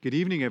Good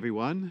evening,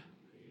 everyone.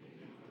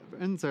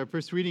 Friends, our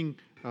first reading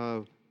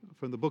from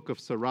the book of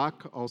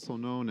Sirach, also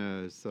known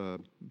as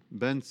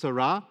Ben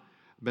Sirah.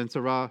 Ben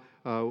Sirah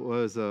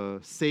was a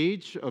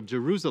sage of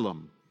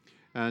Jerusalem,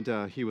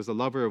 and he was a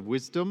lover of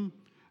wisdom,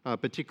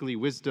 particularly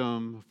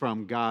wisdom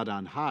from God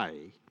on high.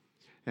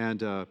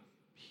 And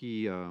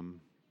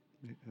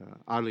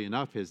oddly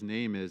enough, his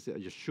name is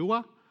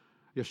Yeshua.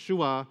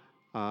 Yeshua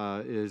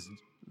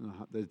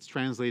it's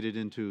translated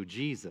into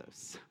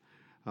Jesus.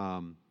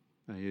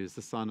 He is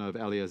the son of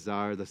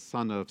Eleazar, the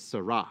son of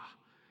Sirah.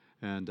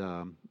 And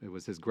it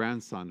was his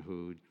grandson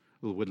who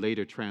would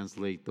later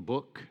translate the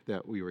book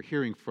that we were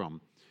hearing from.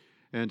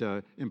 And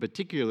in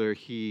particular,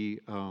 he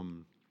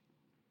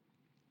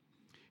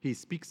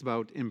speaks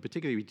about,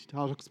 he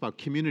talks about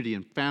community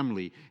and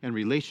family and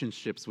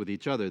relationships with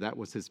each other. That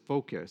was his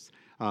focus.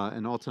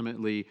 And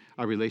ultimately,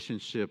 our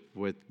relationship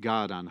with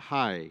God on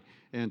high.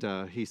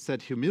 And he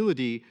said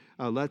humility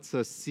lets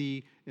us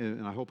see,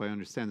 and I hope I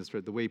understand this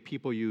right, the way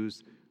people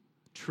use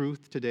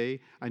truth today.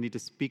 I need to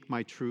speak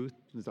my truth,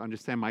 to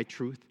understand my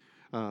truth.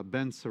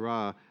 Ben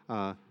Sirah,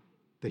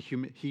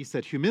 he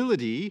said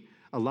humility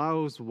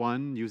allows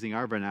one, using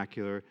our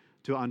vernacular,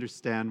 to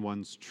understand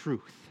one's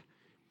truth,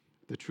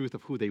 the truth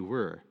of who they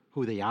were,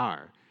 who they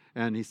are.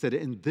 And he said,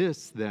 in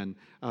this, then,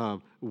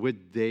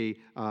 would they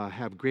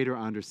have greater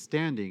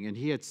understanding? And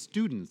he had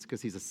students,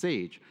 because he's a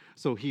sage.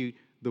 So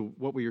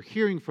what we were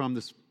hearing from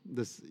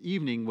this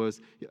evening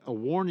was a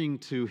warning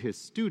to his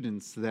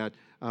students that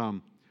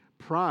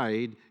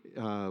pride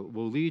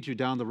will lead you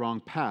down the wrong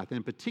path.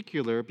 In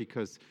particular,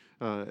 because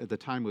at the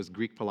time was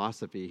Greek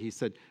philosophy, he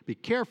said, be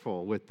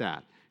careful with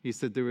that. He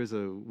said there is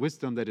a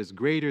wisdom that is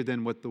greater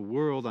than what the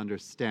world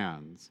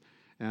understands.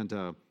 And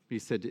he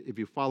said, if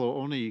you follow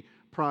only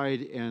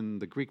pride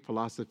and the Greek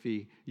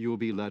philosophy, you will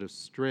be led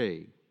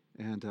astray.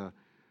 And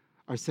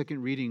our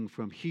second reading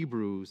from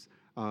Hebrews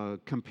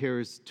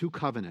compares two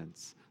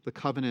covenants, the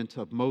covenant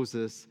of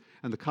Moses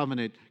and the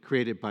covenant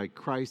created by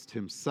Christ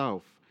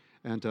himself.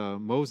 And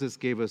Moses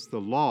gave us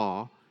the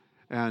law,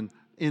 and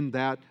in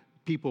that,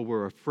 people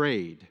were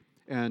afraid,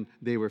 and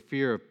they were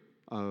fear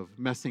of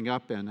messing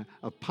up and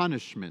of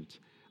punishment,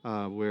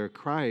 where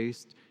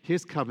Christ,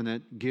 his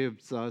covenant,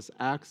 gives us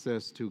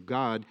access to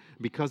God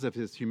because of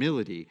his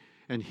humility,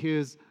 and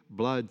his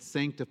blood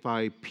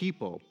sanctified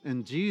people.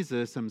 And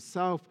Jesus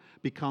himself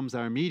becomes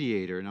our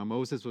mediator. Now,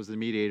 Moses was the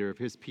mediator of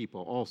his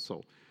people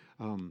also.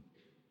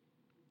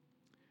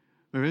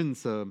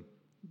 Friends,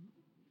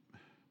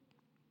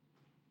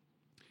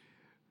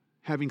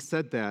 having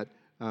said that,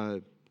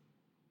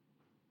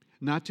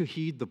 not to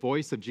heed the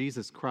voice of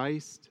Jesus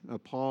Christ,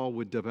 Paul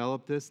would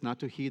develop this, not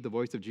to heed the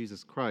voice of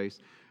Jesus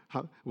Christ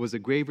was a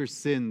graver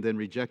sin than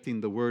rejecting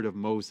the word of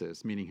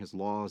Moses, meaning his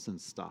laws and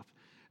stuff.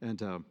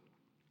 And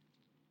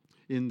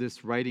in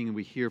this writing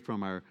we hear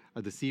from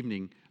this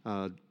evening,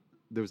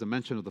 there was a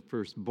mention of the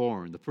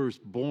firstborn. The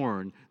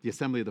firstborn, the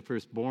assembly of the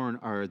firstborn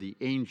are the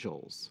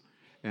angels.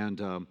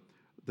 And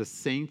the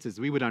saints, as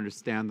we would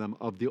understand them,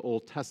 of the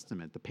Old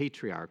Testament, the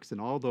patriarchs, and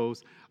all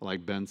those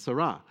like Ben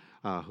Sirah,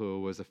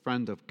 who was a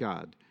friend of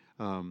God.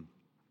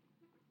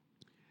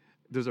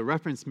 There's a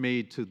reference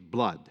made to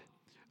blood.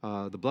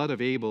 The blood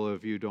of Abel,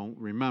 if you don't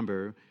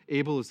remember,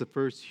 Abel is the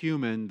first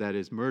human that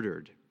is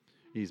murdered.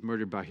 He's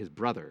murdered by his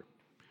brother,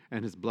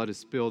 and his blood is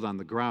spilled on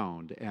the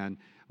ground. And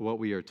what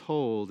we are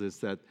told is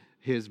that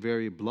his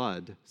very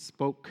blood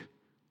spoke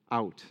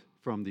out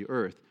from the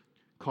earth,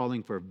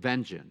 calling for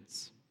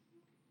vengeance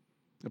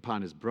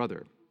upon his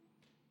brother.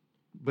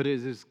 But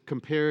it is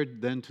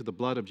compared then to the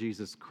blood of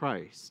Jesus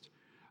Christ.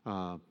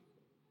 The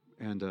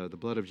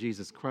blood of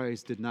Jesus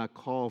Christ did not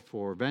call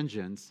for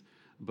vengeance,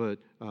 but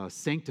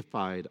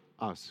sanctified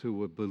us who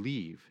would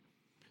believe.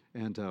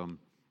 And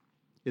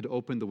it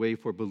opened the way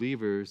for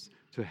believers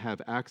to have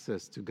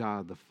access to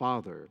God the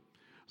Father.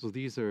 So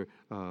these are,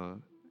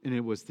 and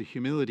it was the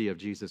humility of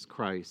Jesus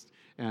Christ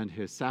and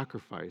his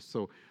sacrifice.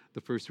 So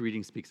the first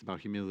reading speaks about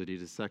humility,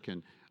 the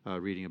second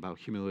reading about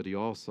humility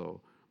also.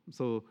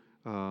 So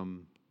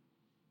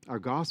our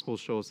gospel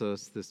shows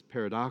us this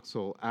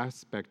paradoxical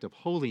aspect of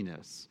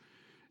holiness,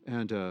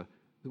 and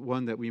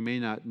one that we may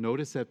not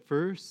notice at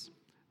first,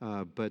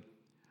 but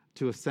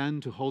to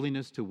ascend to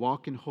holiness, to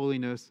walk in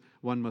holiness,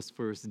 one must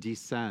first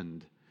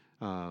descend.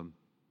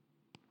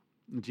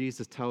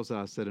 Jesus tells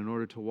us that in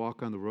order to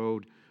walk on the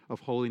road of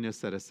holiness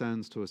that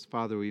ascends to his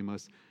Father, we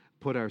must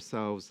put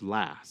ourselves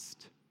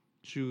last,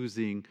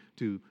 choosing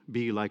to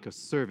be like a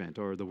servant,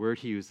 or the word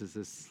he uses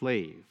is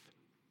slave.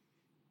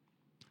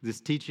 This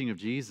teaching of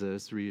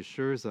Jesus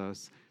reassures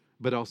us,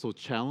 but also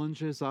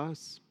challenges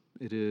us.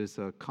 It is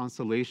a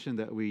consolation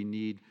that we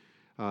need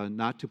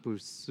not to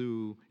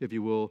pursue, if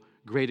you will,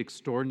 great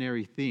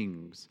extraordinary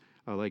things,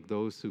 like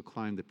those who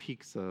climb the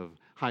peaks of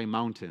high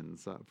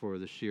mountains for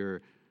the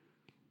sheer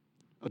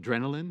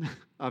adrenaline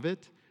of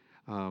it.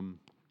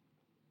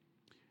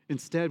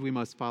 Instead, we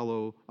must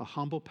follow a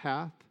humble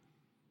path.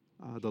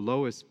 The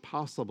lowest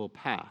possible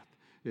path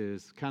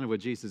is kind of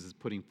what Jesus is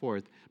putting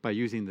forth by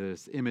using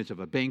this image of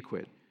a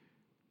banquet.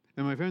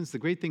 And my friends, the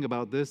great thing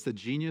about this, the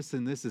genius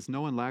in this, is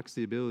no one lacks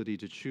the ability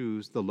to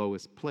choose the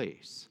lowest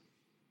place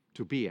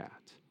to be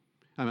at.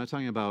 I'm not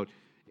talking about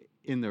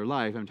in their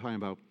life, I'm talking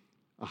about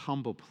a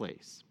humble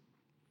place.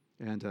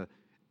 And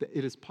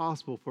it is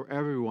possible for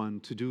everyone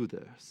to do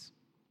this.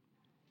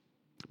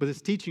 But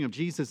this teaching of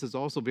Jesus is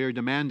also very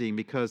demanding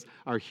because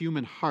our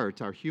human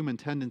heart, our human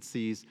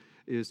tendencies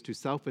is to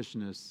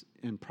selfishness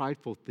and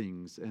prideful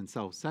things and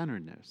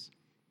self-centeredness,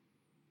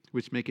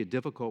 which make it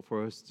difficult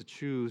for us to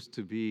choose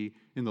to be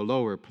in the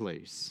lower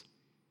place.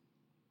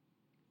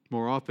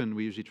 More often,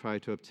 we usually try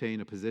to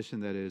obtain a position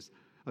that is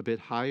a bit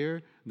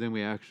higher than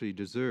we actually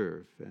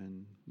deserve.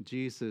 And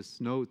Jesus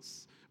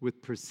notes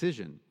with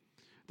precision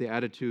the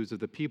attitudes of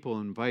the people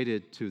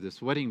invited to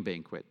this wedding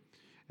banquet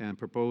and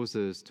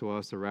proposes to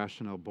us a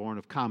rationale born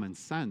of common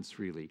sense,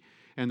 really.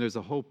 And there's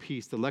a whole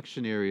piece, the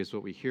lectionary is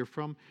what we hear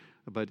from,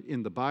 but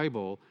in the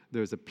Bible,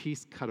 there's a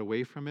piece cut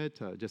away from it.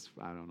 I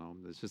don't know,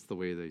 it's just the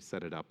way they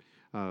set it up.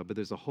 But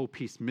there's a whole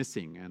piece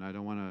missing, and I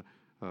don't want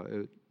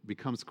to, it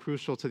becomes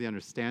crucial to the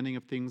understanding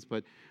of things,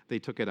 but they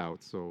took it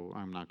out, so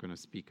I'm not going to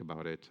speak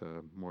about it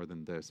more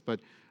than this. But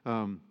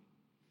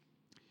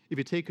if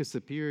you take a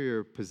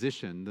superior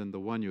position than the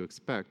one you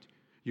expect,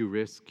 you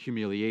risk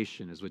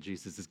humiliation, is what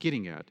Jesus is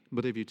getting at.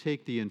 But if you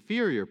take the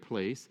inferior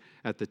place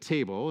at the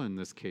table, in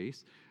this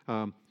case,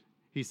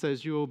 he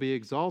says you will be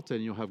exalted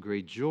and you'll have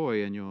great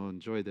joy and you'll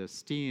enjoy the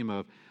esteem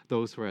of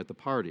those who are at the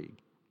party.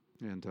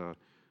 And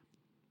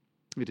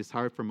it is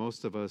hard for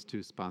most of us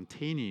to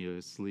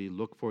spontaneously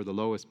look for the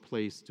lowest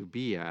place to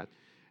be at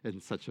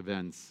in such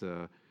events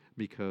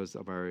because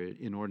of our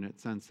inordinate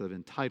sense of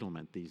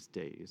entitlement these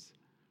days.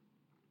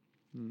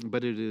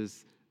 But it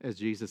is, as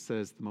Jesus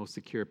says, the most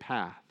secure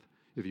path,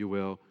 if you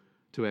will,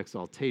 to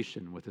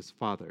exaltation with his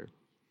Father.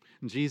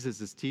 And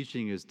Jesus'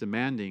 teaching is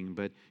demanding,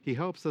 but he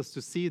helps us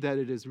to see that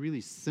it is really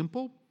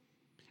simple,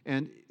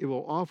 and it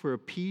will offer a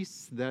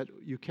peace that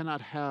you cannot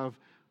have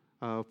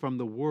from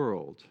the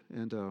world.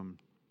 And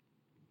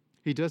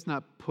he does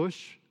not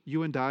push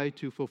you and I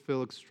to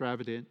fulfill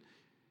extravagant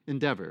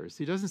endeavors.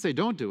 He doesn't say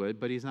don't do it,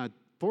 but he's not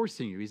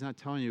forcing you. He's not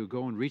telling you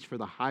go and reach for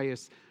the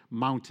highest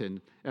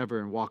mountain ever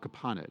and walk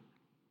upon it.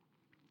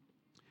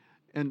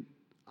 And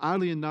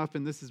oddly enough,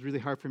 and this is really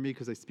hard for me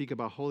because I speak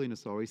about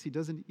holiness always,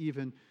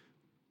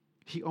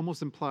 he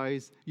almost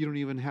implies you don't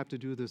even have to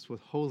do this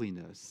with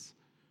holiness.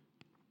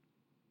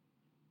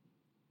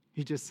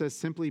 He just says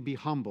simply be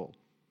humble.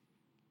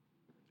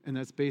 And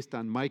that's based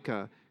on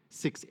Micah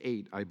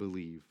 6:8, I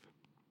believe.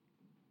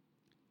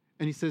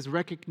 And he says,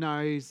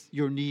 recognize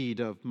your need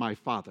of my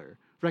Father.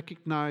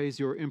 Recognize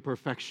your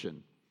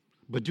imperfection,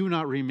 but do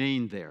not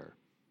remain there.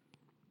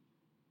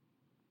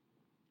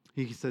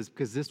 He says,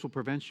 because this will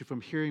prevent you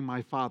from hearing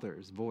my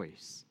Father's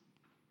voice.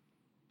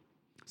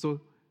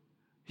 So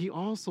he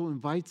also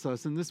invites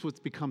us, and this is what's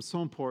become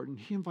so important,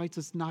 he invites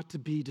us not to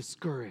be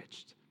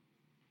discouraged.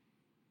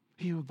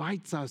 He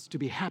invites us to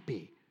be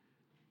happy.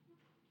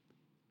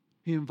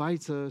 He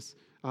invites us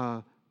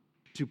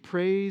to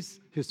praise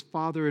his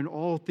Father in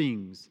all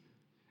things.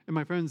 And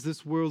my friends,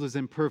 this world is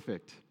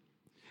imperfect,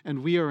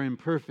 and we are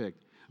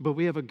imperfect, but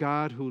we have a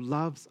God who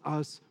loves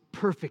us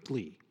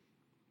perfectly.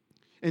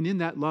 And in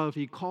that love,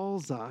 he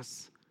calls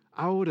us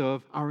out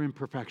of our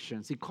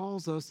imperfections. He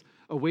calls us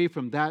away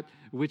from that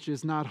which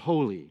is not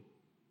holy.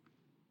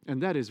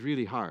 And that is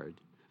really hard.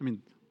 I mean,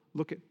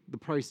 look at the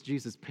price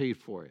Jesus paid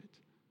for it.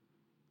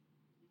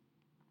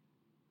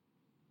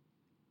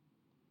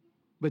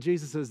 But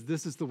Jesus says,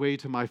 this is the way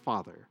to my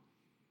Father,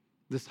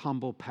 this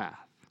humble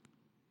path.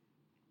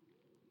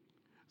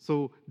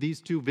 So these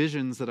two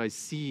visions that I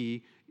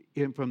see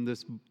from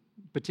this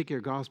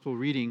particular gospel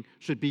reading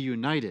should be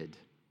united.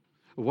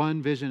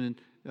 One vision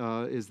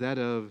is that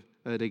of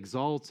it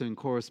exalts and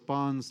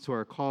corresponds to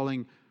our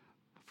calling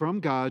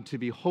from God to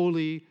be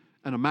holy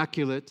and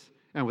immaculate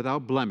and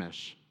without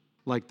blemish,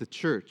 like the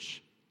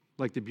church,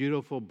 like the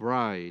beautiful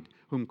bride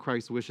whom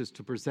Christ wishes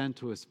to present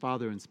to his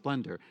Father in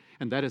splendor.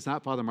 And that is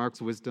not Father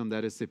Mark's wisdom,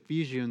 that is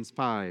Ephesians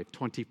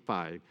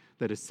 5:25,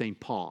 that is St.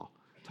 Paul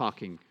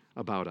talking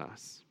about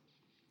us.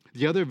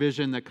 The other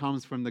vision that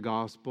comes from the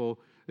gospel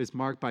is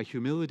marked by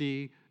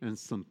humility and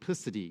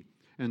simplicity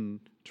and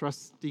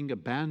trusting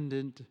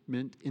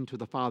abandonment into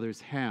the Father's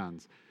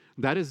hands.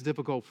 That is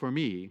difficult for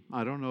me.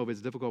 I don't know if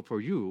it's difficult for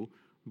you,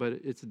 but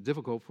it's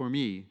difficult for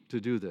me to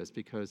do this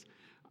because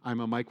I'm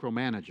a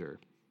micromanager.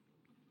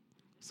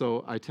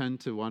 So I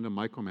tend to want to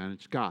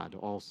micromanage God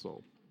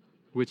also,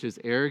 which is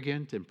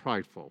arrogant and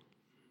prideful.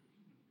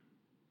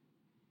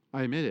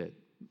 I admit it.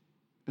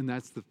 And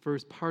that's the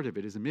first part of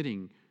it, is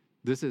admitting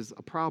this is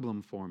a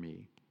problem for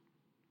me.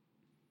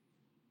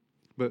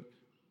 But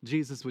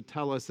Jesus would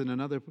tell us in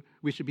another,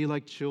 we should be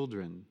like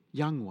children,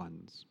 young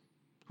ones,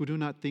 who do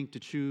not think to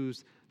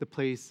choose the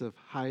place of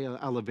high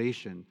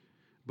elevation,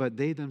 but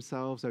they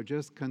themselves are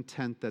just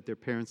content that their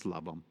parents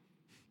love them.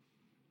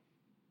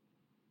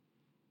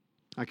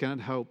 I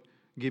cannot help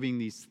giving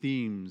these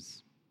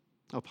themes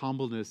of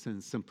humbleness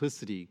and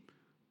simplicity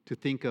to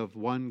think of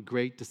one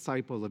great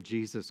disciple of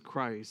Jesus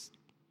Christ,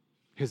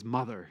 his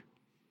mother,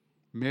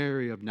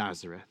 Mary of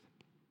Nazareth.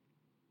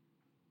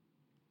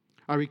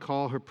 I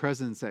recall her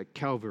presence at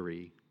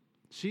Calvary.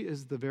 She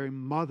is the very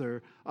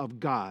mother of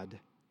God.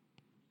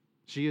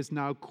 She is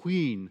now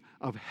Queen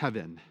of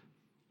heaven.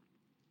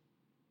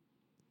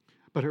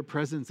 But her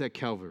presence at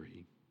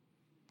Calvary,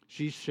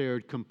 she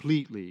shared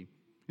completely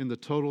in the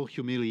total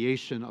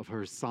humiliation of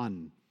her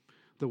Son.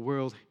 The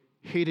world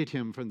hated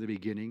him from the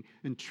beginning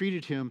and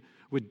treated him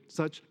with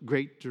such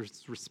great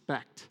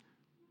disrespect.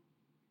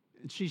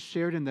 And she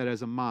shared in that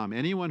as a mom.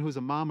 Anyone who's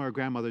a mom or a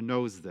grandmother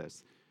knows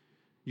this.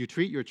 You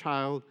treat your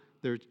child,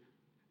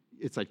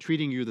 it's like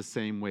treating you the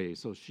same way.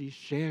 So she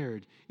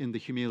shared in the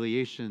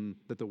humiliation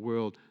that the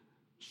world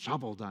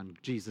shoveled on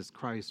Jesus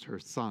Christ, her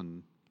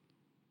Son.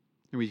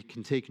 And we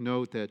can take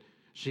note that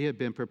she had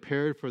been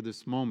prepared for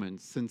this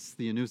moment since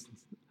the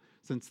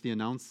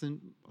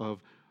announcement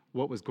of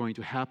what was going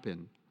to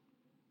happen.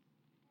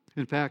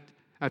 In fact,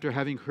 after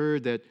having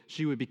heard that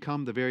she would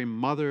become the very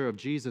mother of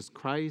Jesus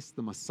Christ,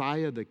 the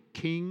Messiah, the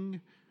King,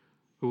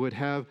 who would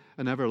have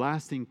an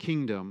everlasting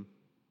kingdom,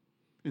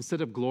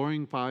 instead of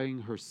glorifying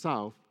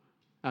herself,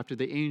 after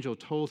the angel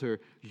told her,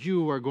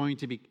 "You are going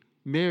to be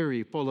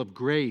Mary, full of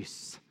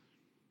grace.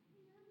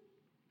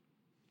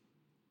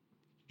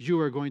 You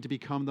are going to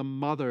become the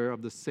mother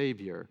of the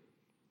Savior."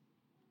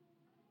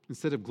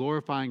 Instead of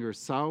glorifying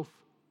herself,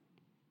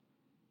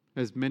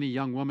 as many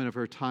young women of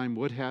her time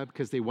would have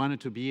because they wanted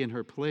to be in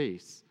her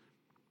place,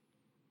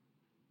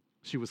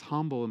 she was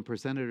humble and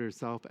presented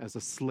herself as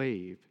a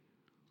slave.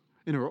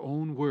 In her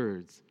own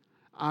words,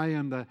 "I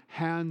am the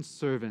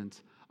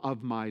handservant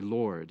of my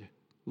Lord."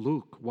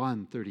 Luke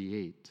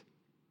 1:38.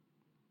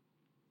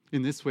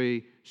 In this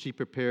way, she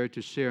prepared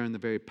to share in the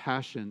very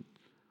passion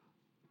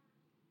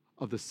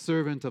of the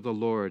servant of the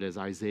Lord, as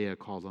Isaiah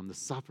called him, the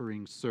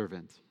suffering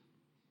servant.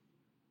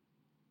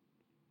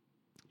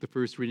 The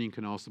first reading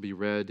can also be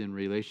read in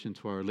relation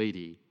to Our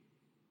Lady,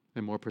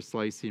 and more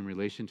precisely in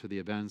relation to the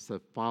events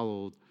that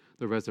followed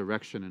the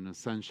resurrection and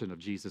ascension of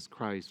Jesus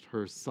Christ,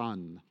 her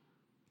Son.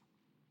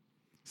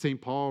 St.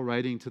 Paul,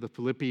 writing to the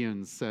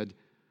Philippians, said,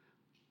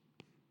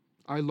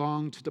 "I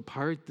long to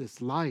depart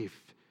this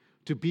life,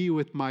 to be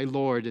with my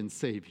Lord and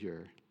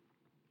Savior."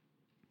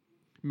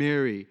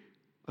 Mary,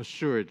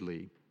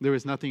 assuredly, there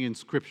is nothing in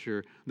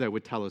Scripture that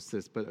would tell us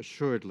this, but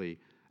assuredly,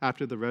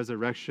 after the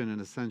resurrection and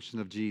ascension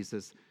of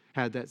Jesus,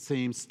 had that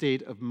same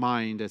state of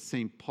mind as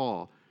St.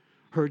 Paul,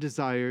 her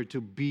desire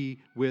to be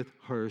with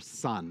her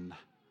Son.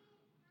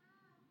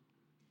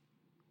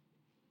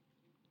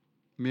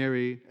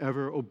 Mary,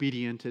 ever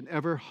obedient and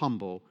ever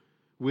humble,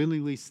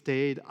 willingly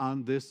stayed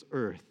on this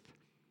earth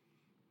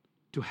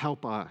to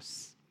help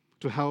us,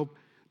 to help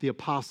the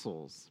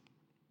apostles,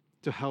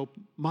 to help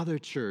Mother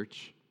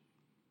Church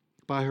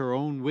by her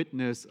own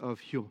witness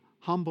of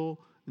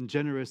humble and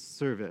generous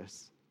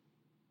service.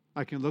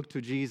 I can look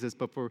to Jesus,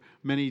 but for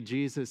many,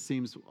 Jesus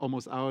seems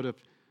almost out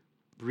of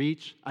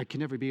reach. I can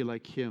never be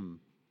like him.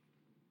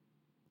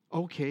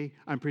 Okay,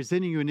 I'm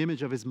presenting you an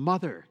image of his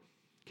mother.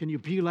 Can you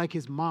be like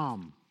his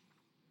mom?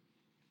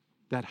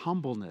 That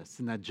humbleness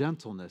and that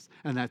gentleness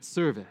and that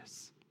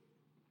service.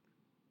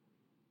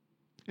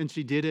 And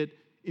she did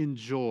it in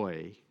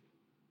joy.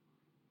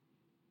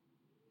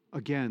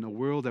 Again, a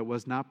world that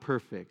was not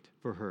perfect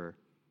for her.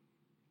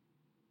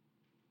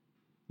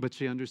 But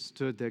she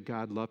understood that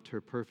God loved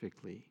her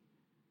perfectly.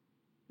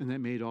 And that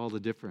made all the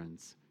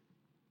difference.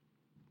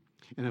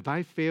 And if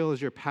I fail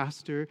as your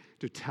pastor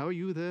to tell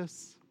you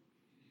this,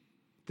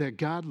 that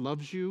God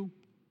loves you,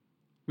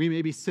 we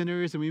may be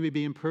sinners and we may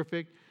be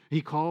imperfect.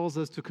 He calls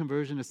us to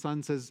conversion. His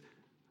Son says,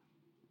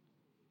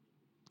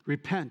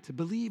 repent,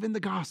 believe in the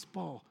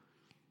gospel.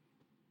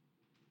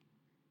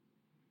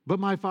 But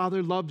my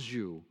Father loves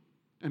you.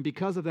 And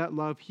because of that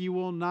love, he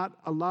will not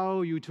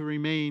allow you to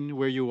remain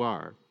where you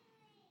are.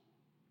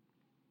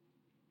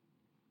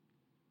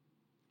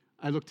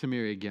 I look to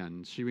Mary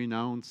again. She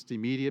renounced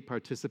immediate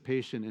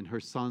participation in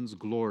her Son's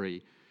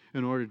glory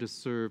in order to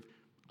serve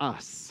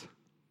us,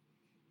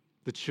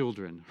 the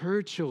children,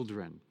 her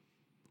children.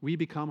 We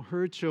become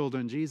her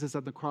children. Jesus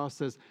at the cross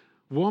says,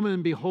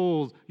 "Woman,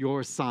 behold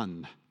your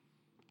son."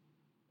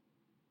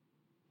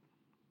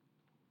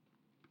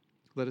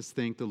 Let us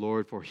thank the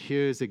Lord for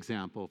his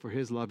example, for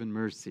his love and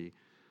mercy.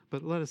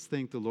 But let us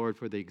thank the Lord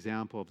for the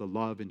example of the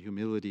love and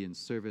humility and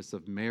service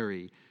of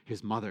Mary,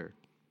 his mother.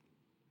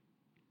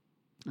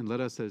 And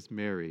let us, as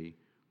Mary,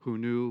 who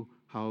knew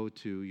how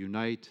to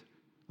unite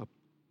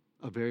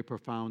a very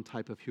profound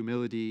type of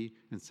humility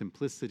and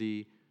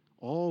simplicity,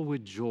 all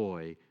with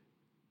joy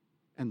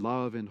and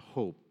love and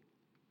hope,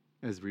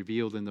 as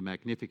revealed in the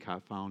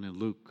Magnificat found in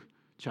Luke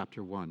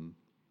chapter 1.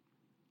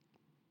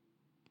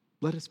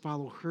 Let us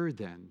follow her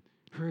then,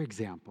 her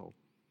example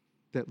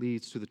that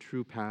leads to the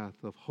true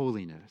path of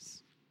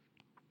holiness.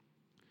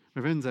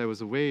 My friends, I was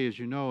away, as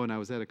you know, and I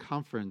was at a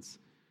conference,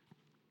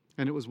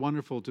 and it was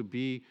wonderful to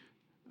be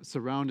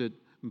surrounded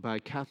by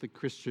Catholic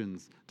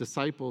Christians,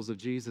 disciples of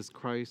Jesus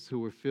Christ, who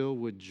were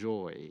filled with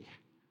joy.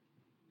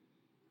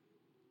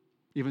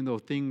 Even though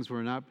things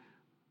were not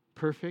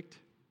perfect,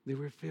 they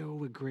were filled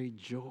with great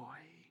joy,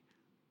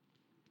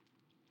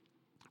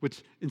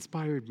 which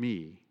inspired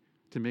me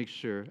to make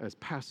sure, as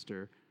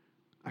pastor,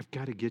 I've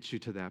got to get you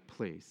to that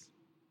place.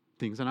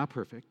 Things are not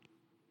perfect.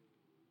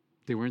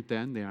 They weren't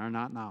then, they are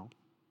not now.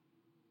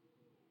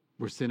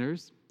 We're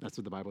sinners, that's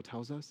what the Bible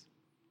tells us,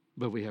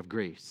 but we have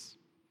grace.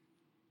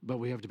 But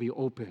we have to be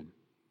open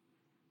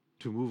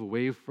to move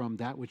away from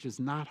that which is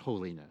not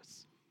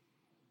holiness.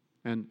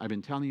 And I've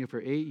been telling you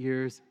for 8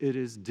 years, it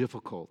is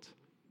difficult.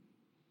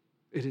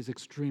 It is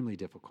extremely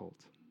difficult.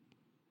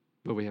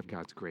 But we have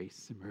God's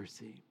grace and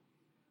mercy.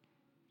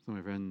 So,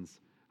 my friends,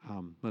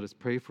 let us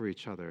pray for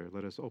each other.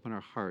 Let us open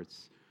our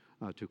hearts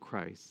to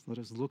Christ. Let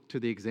us look to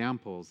the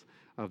examples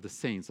of the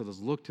saints. Let us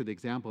look to the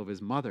example of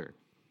his mother.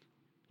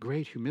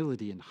 Great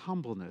humility and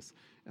humbleness,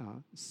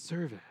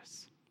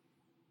 service.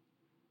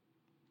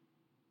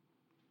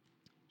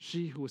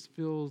 She who was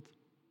filled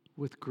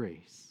with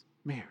grace,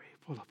 Mary,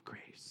 full of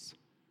grace,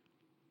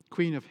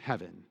 Queen of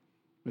Heaven,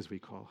 as we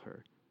call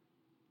her,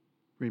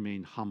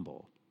 remained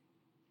humble,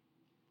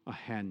 a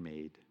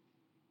handmaid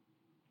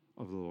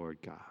of the Lord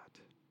God.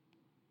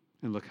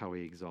 And look how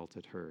he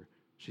exalted her.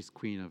 She's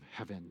Queen of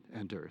heaven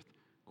and earth,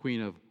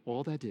 Queen of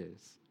all that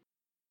is